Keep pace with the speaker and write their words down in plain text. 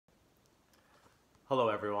Hello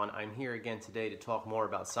everyone, I'm here again today to talk more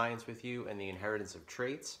about science with you and the inheritance of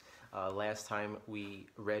traits. Last time we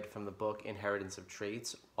read from the book Inheritance of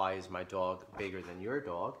Traits, Why is My Dog Bigger Than Your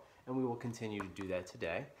Dog? And we will continue to do that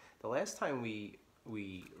today. The last time we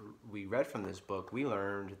read from this book, we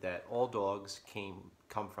learned that all dogs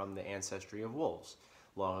come from the ancestry of wolves.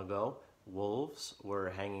 Long ago, wolves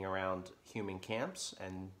were hanging around human camps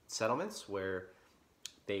and settlements where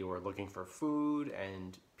they were looking for food,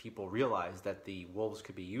 and people realized that the wolves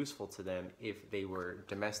could be useful to them if they were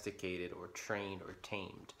domesticated or trained or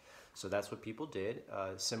tamed. So that's what people did.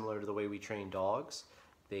 Similar to the way we train dogs,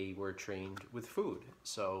 they were trained with food.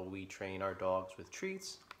 So we train our dogs with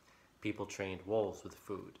treats. People trained wolves with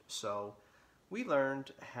food. So we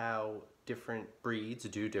learned how different breeds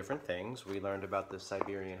do different things. We learned about the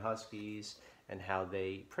Siberian Huskies and how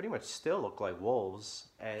they pretty much still look like wolves,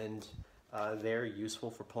 and they're useful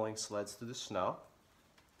for pulling sleds through the snow.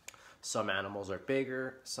 Some animals are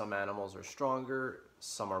bigger, some animals are stronger,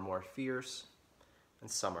 some are more fierce, and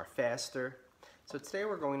some are faster. So today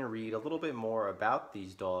we're going to read a little bit more about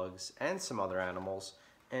these dogs and some other animals,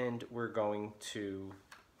 and we're going to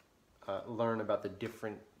learn about the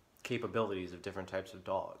different capabilities of different types of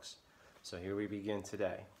dogs. So here we begin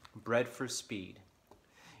today. Bred for speed.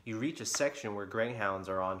 You reach a section where greyhounds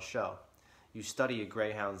are on show. You study a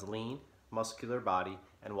greyhound's lean, muscular body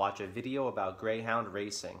and watch a video about greyhound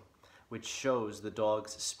racing, which shows the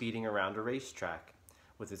dogs speeding around a racetrack.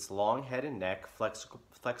 With its long head and neck,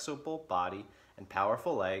 flexible body, and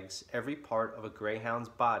powerful legs, every part of a greyhound's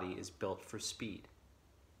body is built for speed.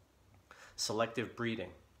 Selective breeding.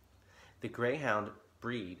 The greyhound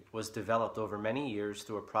breed was developed over many years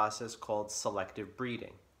through a process called selective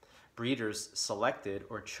breeding. Breeders selected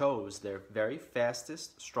or chose their very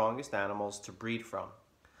fastest, strongest animals to breed from.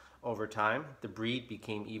 Over time, the breed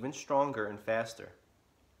became even stronger and faster,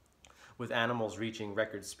 with animals reaching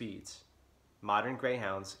record speeds. Modern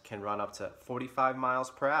greyhounds can run up to 45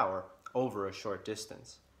 miles per hour over a short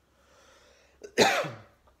distance.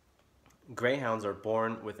 Greyhounds are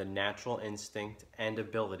born with a natural instinct and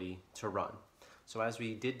ability to run. So as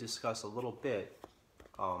we did discuss a little bit,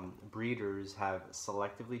 breeders have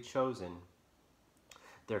selectively chosen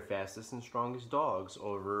their fastest and strongest dogs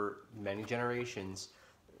over many generations,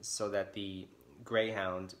 so that the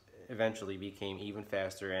greyhound eventually became even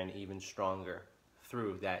faster and even stronger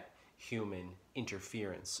through that human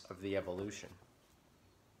interference of the evolution.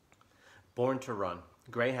 Born to run.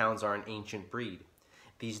 Greyhounds are an ancient breed.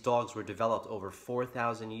 These dogs were developed over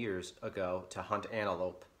 4,000 years ago to hunt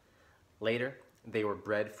antelope. Later, they were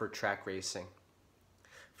bred for track racing.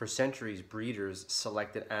 For centuries, breeders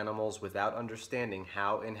selected animals without understanding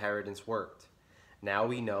how inheritance worked. Now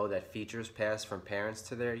we know that features pass from parents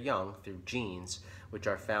to their young through genes, which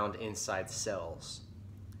are found inside cells.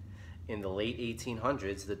 In the late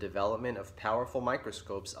 1800s, the development of powerful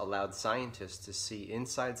microscopes allowed scientists to see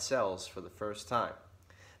inside cells for the first time.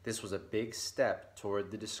 This was a big step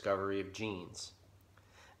toward the discovery of genes.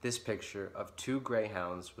 This picture of two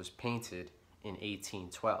greyhounds was painted in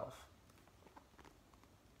 1812.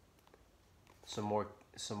 Some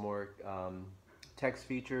more text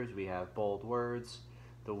features. We have bold words,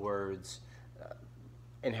 the words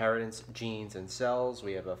inheritance, genes, and cells.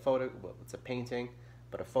 We have a photo, well, it's a painting,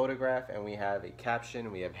 but a photograph, and we have a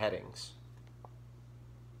caption, we have headings.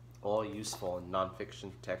 All useful in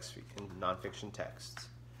nonfiction texts.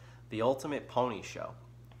 The Ultimate Pony Show.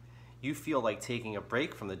 You feel like taking a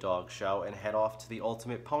break from the dog show and head off to the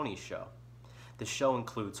Ultimate Pony Show. The show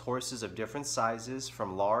includes horses of different sizes,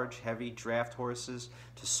 from large, heavy draft horses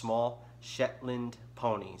to small Shetland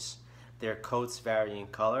ponies. Their coats vary in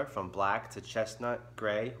color from black to chestnut,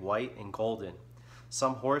 gray, white, and golden.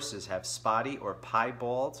 Some horses have spotty or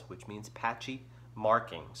piebald, which means patchy,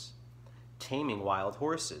 markings. Taming wild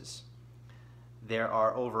horses. There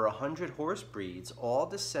are over 100 horse breeds, all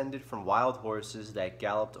descended from wild horses that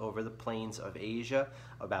galloped over the plains of Asia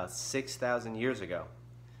about 6,000 years ago.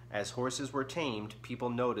 As horses were tamed,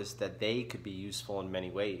 people noticed that they could be useful in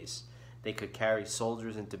many ways. They could carry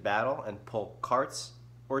soldiers into battle and pull carts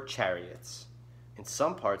or chariots. In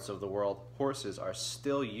some parts of the world, horses are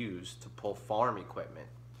still used to pull farm equipment.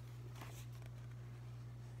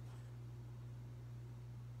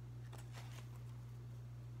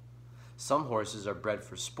 Some horses are bred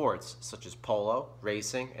for sports, such as polo,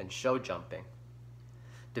 racing, and show jumping.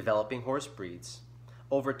 Developing horse breeds.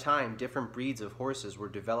 Over time, different breeds of horses were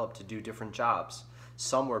developed to do different jobs.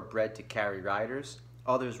 Some were bred to carry riders,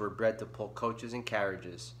 others were bred to pull coaches and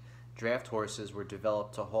carriages. Draft horses were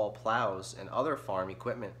developed to haul plows and other farm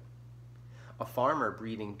equipment. A farmer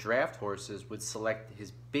breeding draft horses would select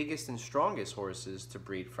his biggest and strongest horses to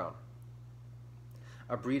breed from.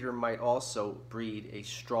 A breeder might also breed a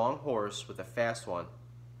strong horse with a fast one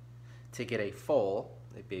to get a foal,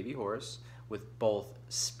 a baby horse, with both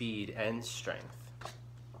speed and strength.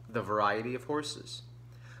 The variety of horses.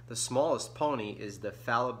 The smallest pony is the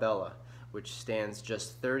Falabella, which stands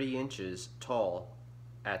just 30 inches tall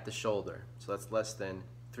at the shoulder. So that's less than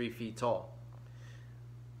 3 feet tall.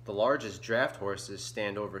 The largest draft horses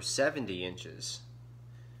stand over 70 inches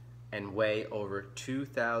and weigh over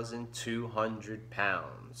 2,200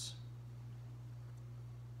 pounds.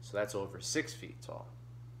 So that's over 6 feet tall.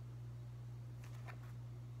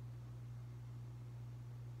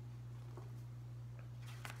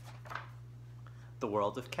 The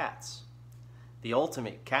world of cats. The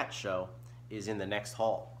ultimate cat show is in the next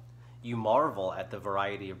hall. You marvel at the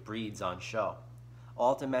variety of breeds on show.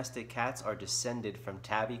 All domestic cats are descended from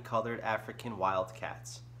tabby-colored African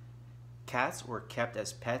wildcats. Cats were kept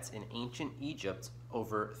as pets in ancient Egypt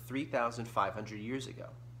over 3,500 years ago.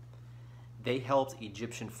 They helped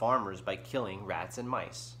Egyptian farmers by killing rats and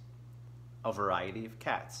mice. A variety of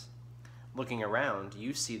cats. Looking around,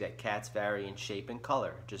 you see that cats vary in shape and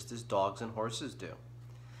color, just as dogs and horses do.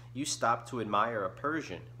 You stop to admire a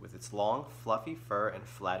Persian with its long, fluffy fur and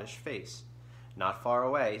flattish face. Not far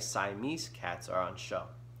away, Siamese cats are on show.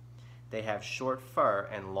 They have short fur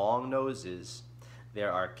and long noses.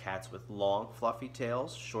 There are cats with long, fluffy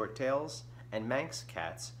tails, short tails, and Manx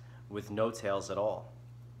cats with no tails at all.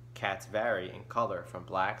 Cats vary in color from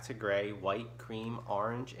black to gray, white, cream,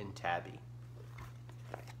 orange, and tabby.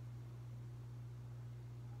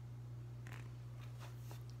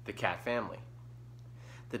 The cat family.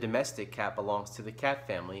 The domestic cat belongs to the cat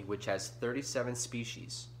family, which has 37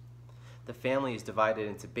 species. The family is divided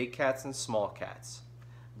into big cats and small cats.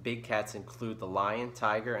 Big cats include the lion,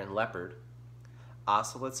 tiger, and leopard.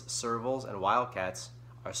 Ocelots, servals, and wildcats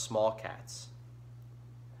are small cats.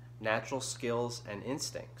 Natural skills and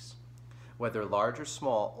instincts. Whether large or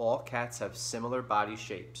small, all cats have similar body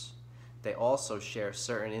shapes. They also share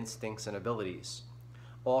certain instincts and abilities.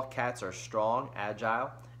 All cats are strong,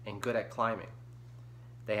 agile, and good at climbing.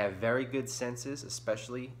 They have very good senses,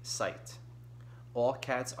 especially sight. All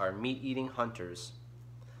cats are meat-eating hunters.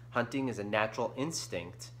 Hunting is a natural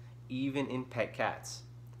instinct, even in pet cats.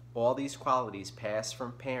 All these qualities pass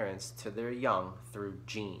from parents to their young through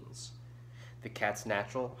genes. The cat's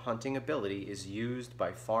natural hunting ability is used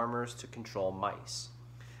by farmers to control mice.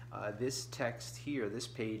 This text here, this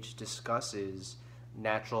page, discusses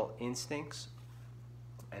natural instincts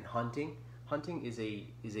and hunting. Hunting is a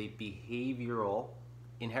behavioral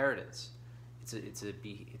inheritance. It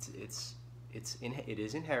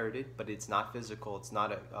is inherited, but it's not physical. It's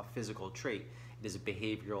not a physical trait. It is a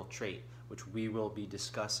behavioral trait, which we will be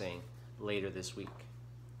discussing later this week.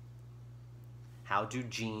 How do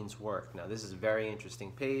genes work? Now, this is a very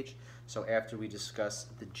interesting page. So after we discuss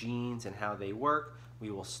the genes and how they work,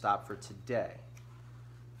 we will stop for today.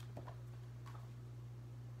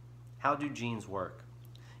 How do genes work?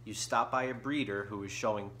 You stop by a breeder who is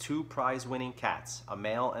showing 2 prize-winning cats, a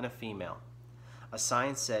male and a female. A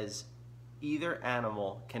sign says either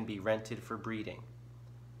animal can be rented for breeding.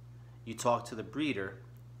 You talk to the breeder,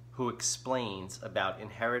 who explains about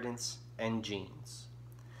inheritance and genes.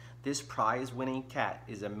 This prize-winning cat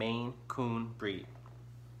is a Maine Coon breed.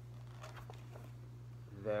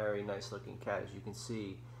 Very nice looking cat. As you can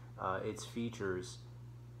see, its features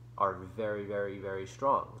are very, very, very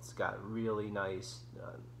strong. It's got really nice,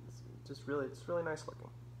 it's really nice looking.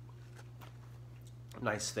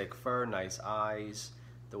 Nice thick fur, nice eyes,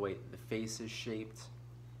 the way the face is shaped.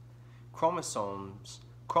 Chromosomes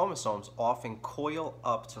often coil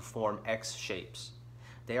up to form X shapes.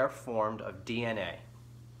 They are formed of DNA,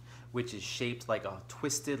 which is shaped like a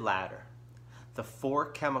twisted ladder. The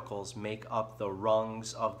 4 chemicals make up the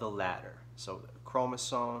rungs of the ladder. So the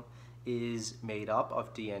chromosome is made up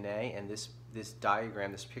of DNA, and this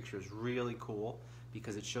diagram, this picture is really cool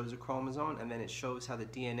because it shows a chromosome and then it shows how the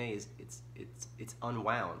DNA is it's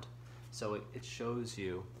unwound. So it shows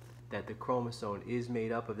you that the chromosome is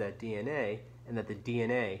made up of that DNA and that the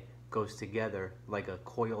DNA goes together like a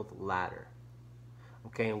coiled ladder.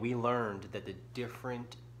 Okay, and we learned that the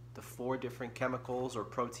 4 different chemicals or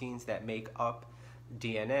proteins that make up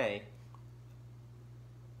DNA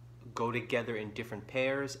go together in different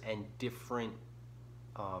pairs and different,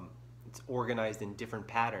 it's organized in different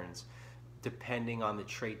patterns depending on the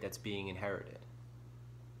trait that's being inherited.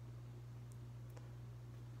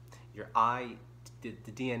 Your eye, the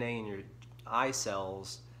DNA in your eye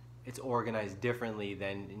cells, it's organized differently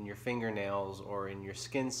than in your fingernails or in your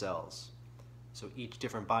skin cells. So each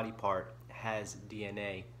different body part has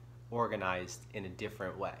DNA organized in a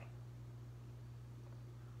different way.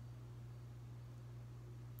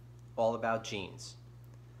 all about genes.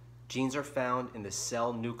 Genes are found in the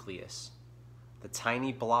cell nucleus, the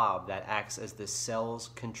tiny blob that acts as the cell's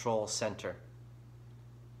control center.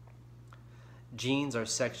 Genes are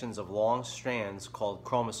sections of long strands called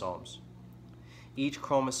chromosomes. Each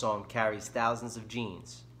chromosome carries thousands of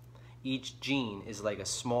genes. Each gene is like a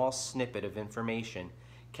small snippet of information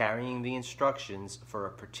carrying the instructions for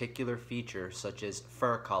a particular feature, such as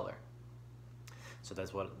fur color. So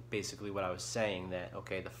that's basically what I was saying, that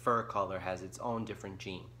okay, the fur color has its own different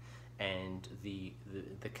gene, and the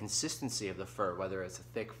consistency of the fur, whether it's a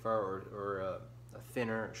thick fur or a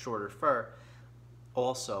thinner, shorter fur,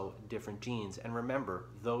 also different genes. And remember,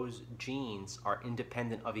 those genes are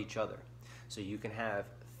independent of each other. So you can have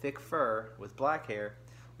thick fur with black hair,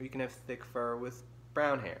 or you can have thick fur with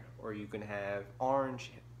brown hair, or you can have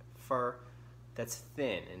orange fur that's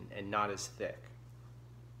thin and not as thick.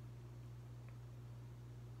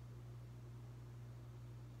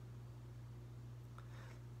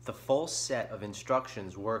 The full set of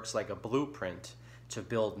instructions works like a blueprint to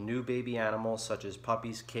build new baby animals such as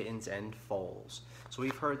puppies, kittens, and foals. So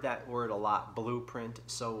we've heard that word a lot, blueprint.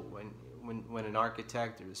 So when an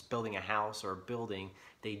architect is building a house or a building,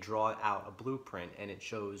 they draw out a blueprint and it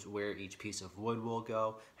shows where each piece of wood will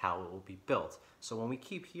go, how it will be built. So when we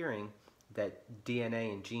keep hearing that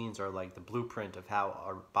DNA and genes are like the blueprint of how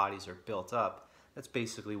our bodies are built up, that's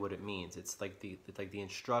basically what it means. It's like the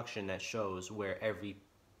instruction that shows where every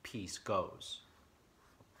piece goes.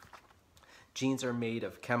 Genes are made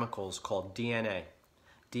of chemicals called DNA.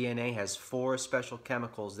 DNA has 4 special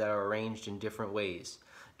chemicals that are arranged in different ways.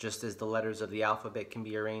 Just as the letters of the alphabet can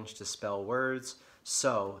be arranged to spell words,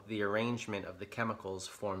 so the arrangement of the chemicals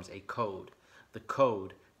forms a code. The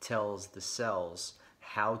code tells the cells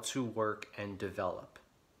how to work and develop.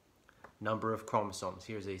 Number of chromosomes.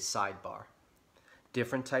 Here's a sidebar.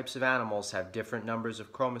 Different types of animals have different numbers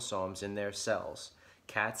of chromosomes in their cells.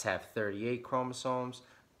 Cats have 38 chromosomes,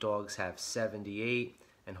 dogs have 78,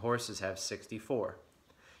 and horses have 64.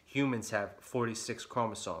 Humans have 46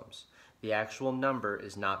 chromosomes. The actual number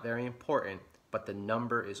is not very important, but the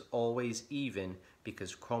number is always even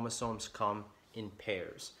because chromosomes come in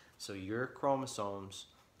pairs. So your chromosomes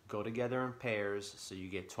go together in pairs, so you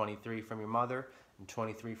get 23 from your mother and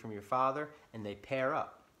 23 from your father, and they pair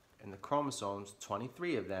up. And the chromosomes,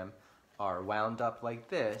 23 of them, are wound up like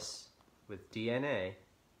this with DNA,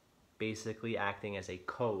 basically acting as a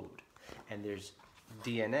code. And there's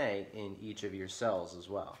DNA in each of your cells as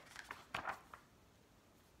well.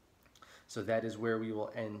 So that is where we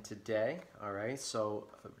will end today. All right, so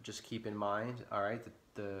just keep in mind, all right,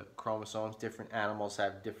 the chromosomes, different animals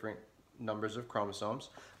have different numbers of chromosomes,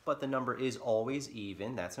 but the number is always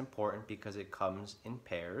even. That's important because it comes in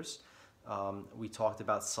pairs. We talked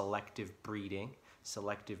about selective breeding.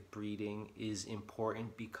 Selective breeding is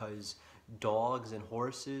important because dogs and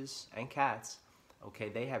horses and cats, okay,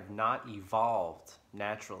 they have not evolved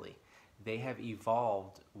naturally. They have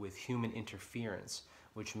evolved with human interference,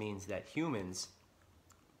 which means that humans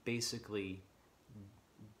basically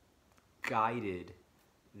guided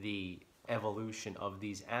the evolution of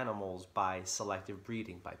these animals by selective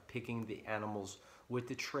breeding, by picking the animals with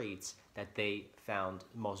the traits that they found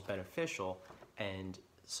most beneficial. And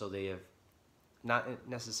so they have, not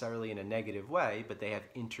necessarily in a negative way, but they have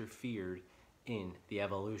interfered in the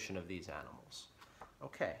evolution of these animals.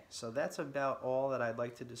 Okay, so that's about all that I'd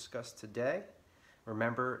like to discuss today.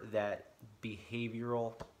 Remember that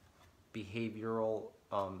behavioral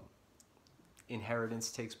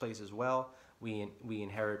inheritance takes place as well. We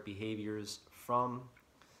inherit behaviors from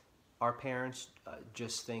our parents.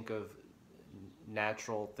 Just think of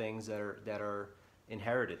natural things that are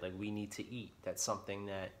inherited. Like, we need to eat. That's something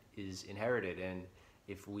that is inherited, and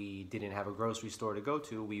if we didn't have a grocery store to go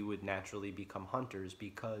to, we would naturally become hunters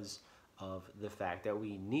because of the fact that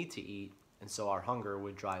we need to eat, and so our hunger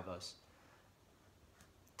would drive us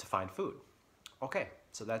to find food. Okay,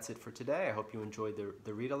 so that's it for today. I hope you enjoyed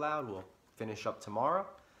the read aloud. We'll finish up tomorrow,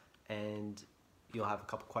 and you'll have a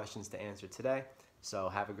couple questions to answer today. So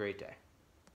have a great day.